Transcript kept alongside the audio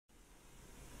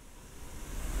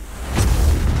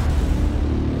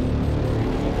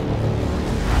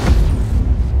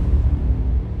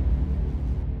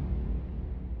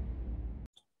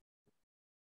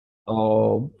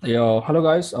Yeah, hello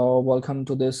guys. Welcome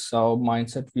to this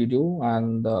mindset video,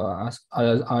 and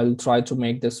I'll try to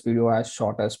make this video as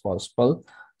short as possible,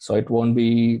 so it won't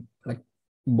be like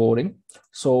boring.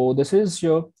 So this is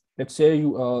your, let's say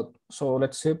you, so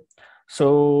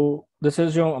this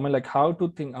is your, I mean, like how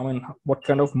to think. I mean, what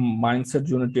kind of mindset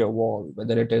you need to evolve?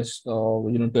 Whether it is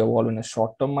you need to evolve in a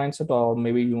short-term mindset, or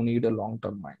maybe you need a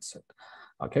long-term mindset.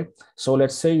 Okay, so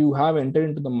let's say you have entered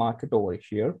into the market over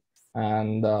here,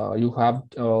 and you have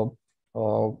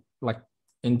like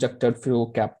injected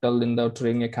few capital in the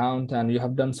trading account, and you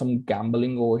have done some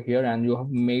gambling over here, and you have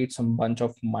made some bunch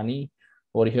of money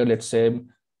over here, let's say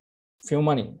few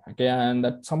money. Okay, and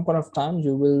at some point of time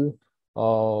you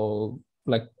will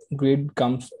like greed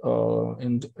comes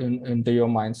into your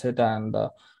mindset,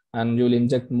 and you'll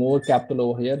inject more capital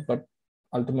over here, but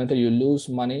ultimately you lose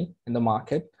money in the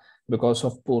market because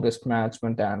of poor risk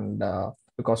management, and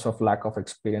because of lack of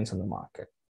experience in the market.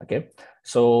 Okay,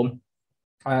 so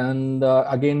and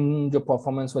again your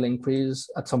performance will increase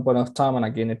at some point of time, and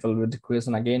again it will be decrease,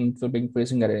 and again it will be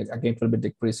increasing, and again it will be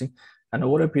decreasing, and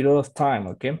over a period of time.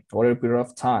 Okay, over a period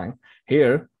of time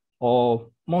here,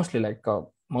 or mostly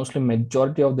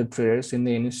majority of the traders in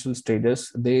the initial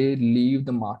stages, they leave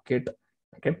the market.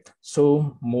 Okay,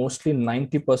 so mostly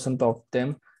 90% of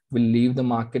them will leave the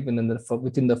market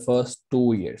within the first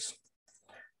 2 years.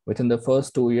 Within the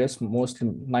first 2 years, mostly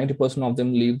 90% of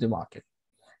them leave the market,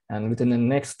 and within the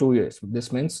next 2 years,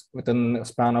 this means within a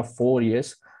span of 4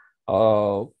 years,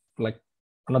 like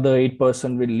another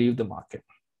 8% will leave the market.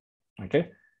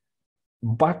 Okay,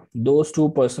 but those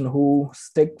 2% who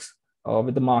sticks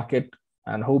with the market,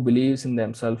 and who believes in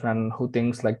themselves, and who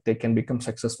thinks like they can become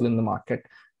successful in the market,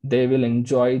 they will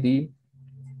enjoy the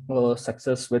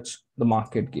success which the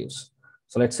market gives.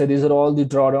 So let's say these are all the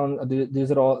drawdown.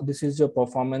 This is your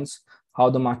performance, how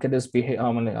the market is behaving.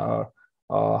 How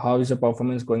is your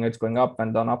performance going? It's going up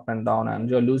and down, and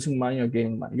you're losing money, you're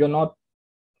gaining money. You're not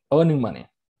earning money.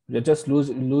 You're just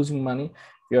losing money.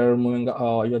 You're moving.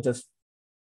 You're just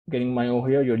getting money over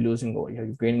here. You're losing over here.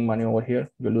 You're gaining money over here.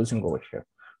 You're losing over here.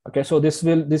 Okay, so this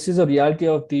is a reality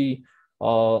of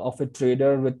a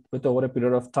trader with over a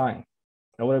period of time.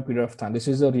 Over a period of time, this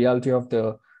is the reality of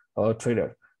the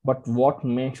trader. But what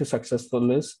makes you successful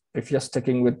is if you're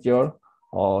sticking with your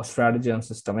strategy and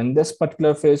system. In this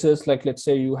particular phases, like let's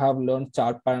say you have learned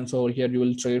chart patterns over here, you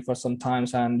will trade for some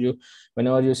times, and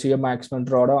whenever you see a maximum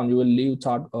drawdown, you will leave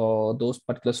those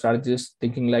particular strategies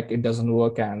thinking like it doesn't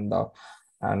work, and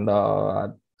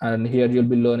and here you'll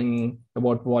be learning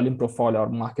about volume profile or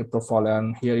market profile,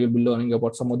 and here you'll be learning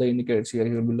about some other indicators. Here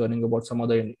you'll be learning about some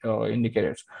other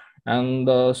indicators, and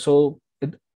so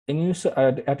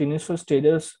at initial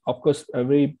stages, of course,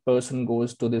 every person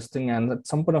goes to this thing, and at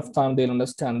some point of time they'll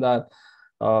understand that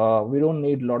we don't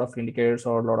need a lot of indicators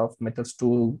or a lot of methods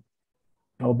to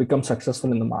become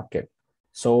successful in the market.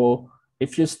 So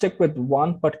if you stick with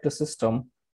one particular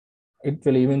system, it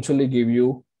will eventually give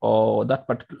you that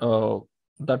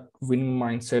winning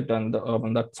mindset, and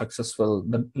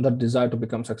that desire to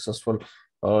become successful.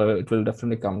 It will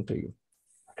definitely come to you.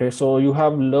 Okay, so you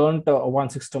have learned one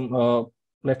system.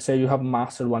 Let's say you have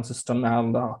mastered one system,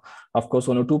 and of course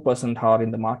only 2% are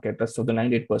in the market. So the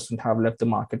 98% have left the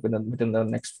market within the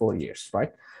next 4 years,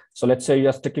 right? So let's say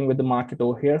you're sticking with the market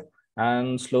over here,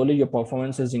 and slowly your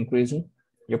performance is increasing.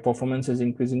 Your performance is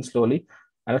increasing slowly,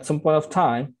 and at some point of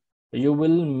time, you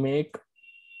will make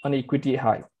an equity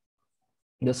high.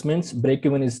 This means break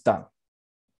even is done.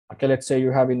 Okay, let's say you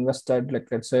have invested, like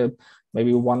let's say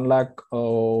maybe 1 lakh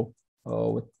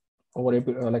with over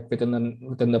like within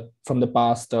the from the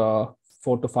past 4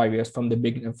 to 5 years, from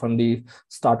the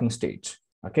starting stage.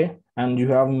 Okay, and you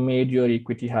have made your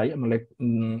equity high. I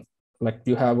mean, like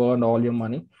you have earned all your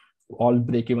money. All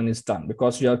break even is done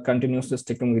because you are continuously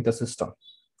sticking with the system.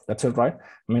 That's it, right?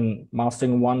 I mean,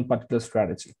 mastering one particular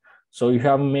strategy. So you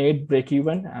have made break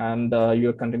even, and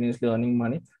you're continuously earning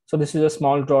money. So this is a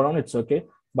small drawdown. It's okay,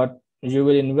 but you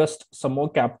will invest some more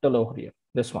capital over here.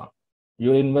 This one,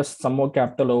 you will invest some more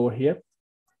capital over here.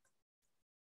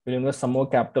 You'll invest some more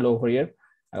capital over here,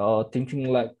 thinking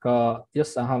like,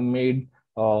 yes, I have made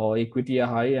equity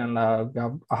high, and I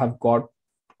have got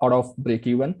out of break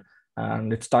even,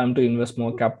 and it's time to invest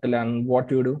more capital. And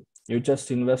what you do, you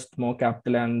just invest more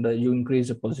capital, and you increase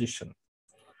your position.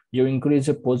 You increase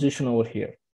your position over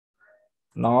here.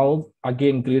 Now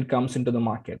again greed comes into the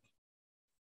market.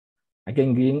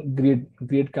 Again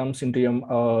greed comes into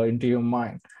your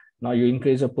mind. Now you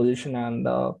increase your position, and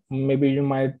maybe you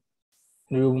might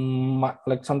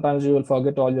like sometimes you will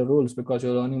forget all your rules because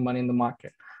you're earning money in the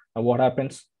market. Now what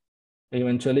happens?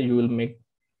 Eventually you will make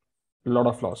a lot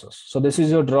of losses. So this is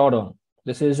your drawdown.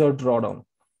 This is your drawdown.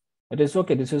 It is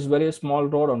okay. This is very small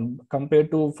drawdown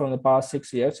compared to from the past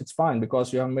 6 years. It's fine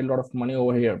because you have made a lot of money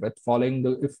over here. But following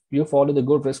the, if you follow the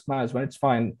good risk management, it's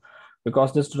fine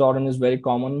because this drawdown is very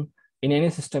common in any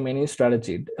system, any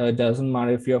strategy. It doesn't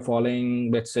matter if you're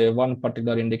following, let's say, one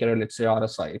particular indicator, let's say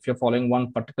RSI. If you're following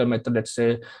one particular method, let's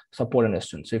say support and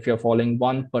resistance. If you're following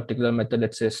one particular method,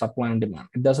 let's say supply and demand.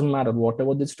 It doesn't matter.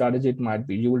 Whatever the strategy it might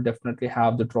be, you will definitely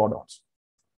have the drawdowns.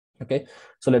 Okay,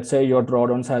 so let's say your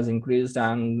drawdowns has increased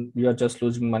and you're just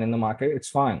losing money in the market. It's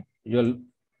fine.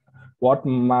 What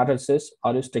matters is,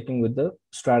 are you sticking with the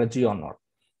strategy or not?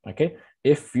 Okay,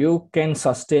 if you can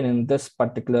sustain in this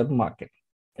particular market,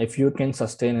 if you can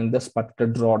sustain in this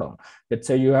particular drawdown, let's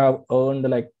say you have earned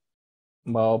like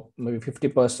about maybe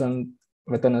 50%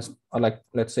 within a, like,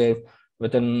 let's say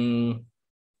within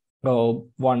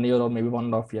 1 year or maybe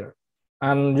 1.5 year,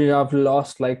 and you have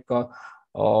lost like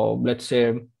let's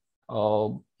say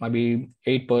maybe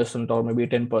 8% or maybe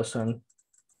 10%.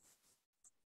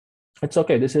 It's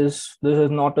okay. This is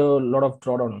not a lot of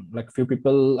drawdown. Like few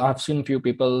people, I've seen few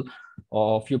people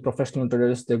or few professional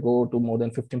traders, they go to more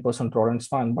than 15% drawdown. It's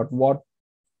fine. But what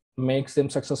makes them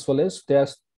successful is they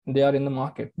are in the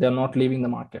market. They are not leaving the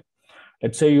market.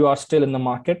 Let's say you are still in the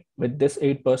market with this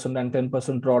 8% and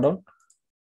 10% drawdown,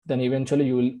 then eventually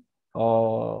you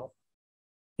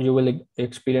will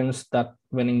experience that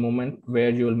winning moment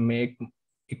where you will make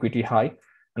equity high,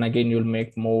 and again you'll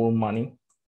make more money.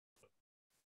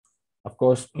 Of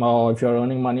course, if you're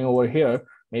earning money over here,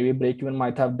 maybe break even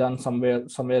might have done somewhere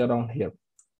around here,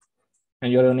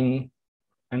 and you're earning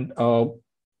and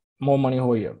more money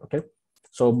over here. Okay,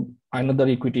 so another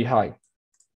equity high.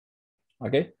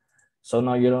 Okay, so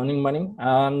now you're earning money,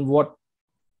 and what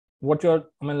you're,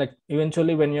 I mean, like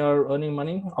eventually when you're earning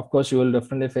money, of course you will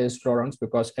definitely face drawdowns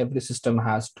because every system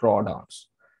has drawdowns.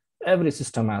 Every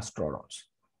system has drawdowns.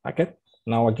 Okay,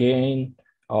 now again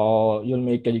you'll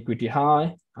make an equity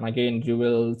high, and again you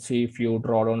will see few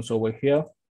drawdowns over here.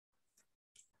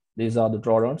 These are the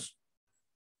drawdowns.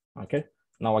 Okay,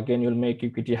 now again you'll make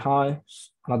equity high,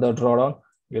 another drawdown,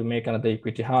 you'll make another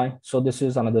equity high. So this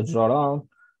is another drawdown.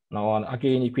 Now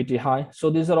again equity high. So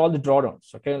these are all the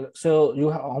drawdowns. Okay, so you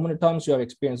have, how many times you have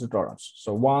experienced the drawdowns?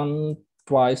 So 1,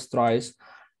 twice, thrice,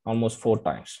 almost 4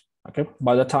 times. Okay,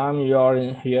 by the time you are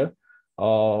in here,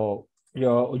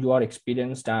 you are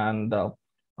experienced, and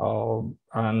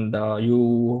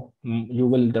you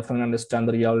will definitely understand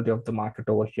the reality of the market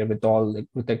over here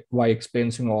by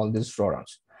experiencing all these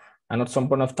drawdowns. And at some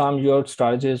point of time, your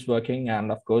strategy is working,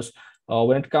 and of course,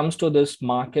 when it comes to this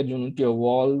market, you need to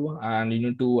evolve and you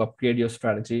need to upgrade your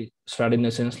strategy in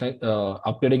the sense like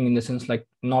upgrading in the sense like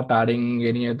not adding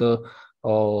any other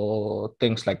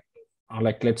things like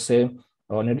let's say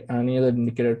any other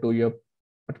indicator to your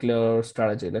particular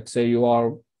strategy. Let's say you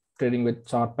are trading with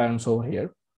chart patterns over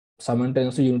here.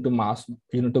 Simultaneously, you need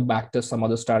to backtest some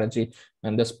other strategy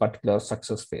in this particular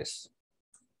success phase.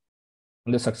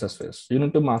 In the success phase, you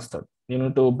need to master, you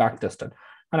need to backtest it,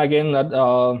 and again that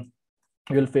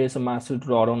you'll face a massive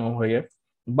drawdown over here.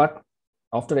 But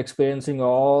after experiencing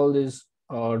all these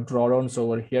drawdowns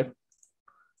over here,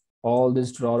 all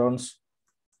these drawdowns,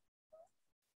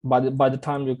 by the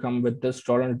time you come with this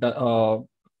drawdown,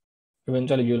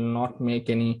 eventually you'll not make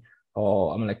any.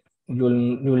 I mean, like you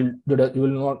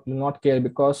will not care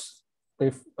because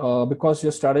because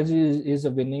your strategy is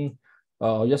a winning,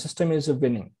 your system is a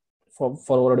winning for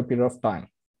over a period of time,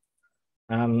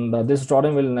 and this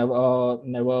drawdown will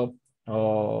never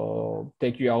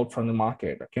take you out from the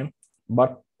market. Okay,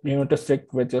 but you need to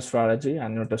stick with your strategy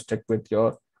and you need to stick with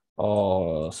your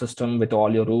system with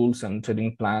all your rules and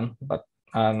trading plan.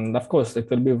 And of course it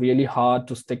will be really hard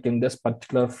to stick in this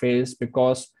particular phase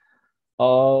because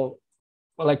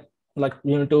like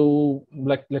you need to,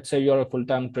 like, let's say you're a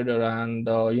full-time trader and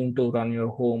you need to run your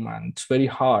home, and it's very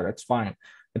hard. It's fine,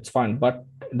 but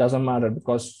it doesn't matter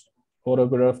because over a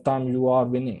period of time you are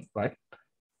winning, right?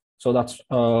 So that's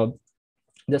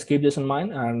just keep this in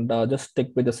mind and just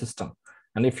stick with the system.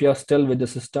 And if you're still with the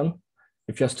system,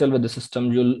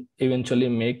 you'll eventually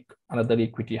make another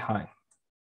equity high.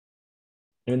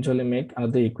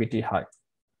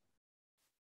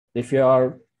 If you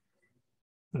are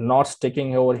not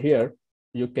sticking over here,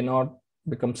 you cannot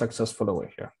become successful over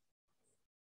here.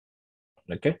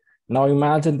 Okay, now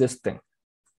imagine this thing.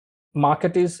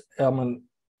 Market is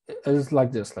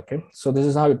like this. Okay, so this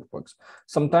is how it works.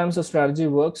 Sometimes the strategy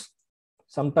works,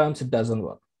 sometimes it doesn't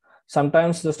work.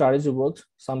 Sometimes the strategy works,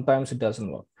 sometimes it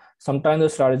doesn't work. Sometimes the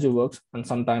strategy works and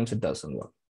sometimes it doesn't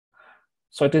work.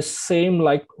 So it is same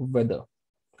like weather.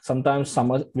 Sometimes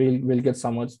summer we'll get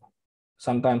summers,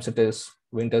 sometimes it is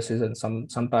winter season,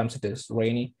 sometimes it is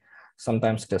rainy,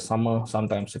 Sometimes it is summer,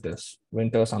 sometimes it is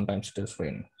winter, sometimes it is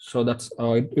rain. So that's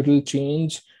it will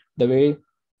change the way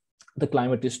the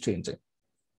climate is changing.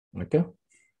 Okay.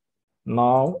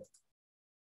 Now,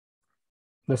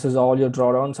 this is all your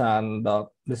drawdowns, and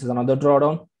this is another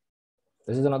drawdown.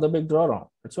 This is another big drawdown.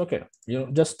 It's okay. You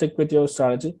just stick with your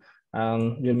strategy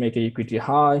and you'll make a equity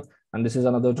high. And this is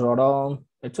another drawdown.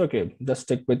 It's okay. Just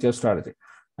stick with your strategy.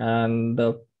 And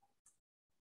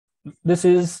this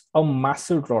is a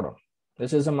massive drawdown.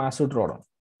 This is a massive drawdown.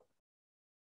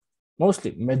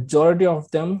 Mostly, majority of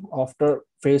them after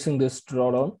facing this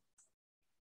drawdown,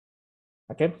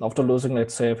 okay, after losing,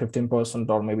 let's say 15%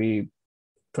 or maybe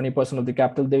 20% of the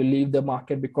capital, they leave the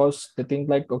market because they think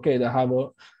like, okay, I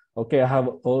have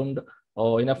earned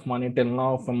enough money till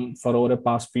now for over the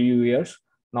past few years.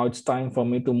 Now it's time for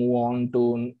me to move on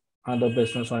to another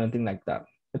business or anything like that.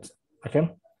 It's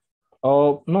okay.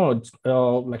 No, it's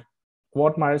like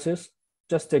what matters is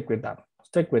just stick with that.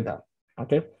 Stick with that.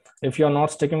 Okay. If you're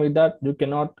not sticking with that, you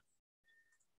cannot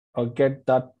get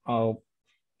that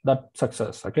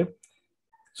success. Okay.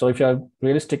 So if you're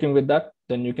really sticking with that,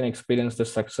 then you can experience the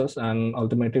success, and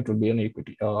ultimately it will be an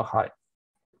equity high.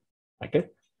 Okay.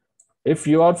 If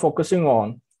you are focusing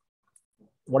on,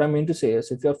 what I mean to say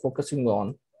is, if you're focusing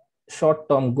on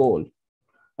short-term goal,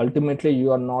 ultimately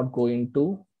you are not going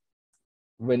to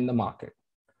win the market.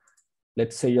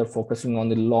 Let's say you're focusing on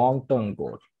the long-term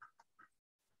goal.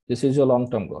 This is your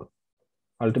long-term goal.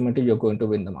 Ultimately, you're going to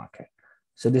win the market.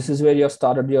 So this is where you have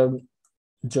started your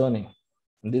journey.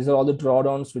 And these are all the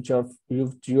drawdowns which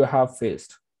you have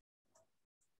faced.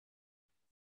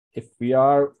 If we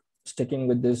are sticking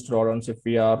with these drawdowns, if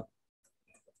we are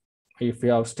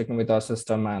sticking with our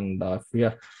system, and if we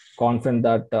are confident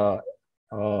that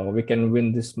we can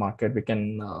win this market, we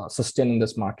can sustain in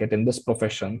this market, in this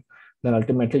profession, then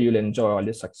ultimately you'll enjoy all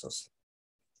your success.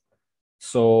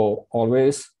 So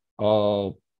always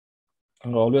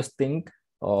think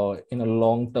in a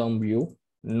long-term view,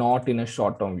 not in a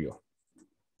short-term view.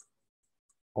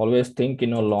 Always think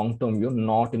in a long-term view,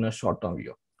 not in a short-term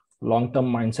view. Long-term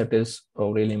mindset is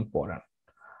really important.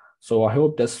 So I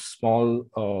hope this small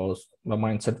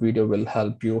mindset video will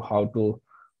help you how to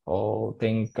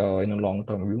think in a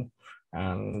long-term view.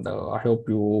 And I hope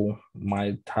you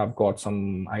might have got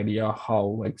some idea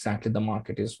how exactly the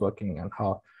market is working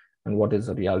and what is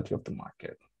the reality of the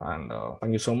market. And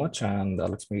thank you so much. And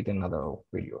let's meet in other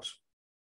videos.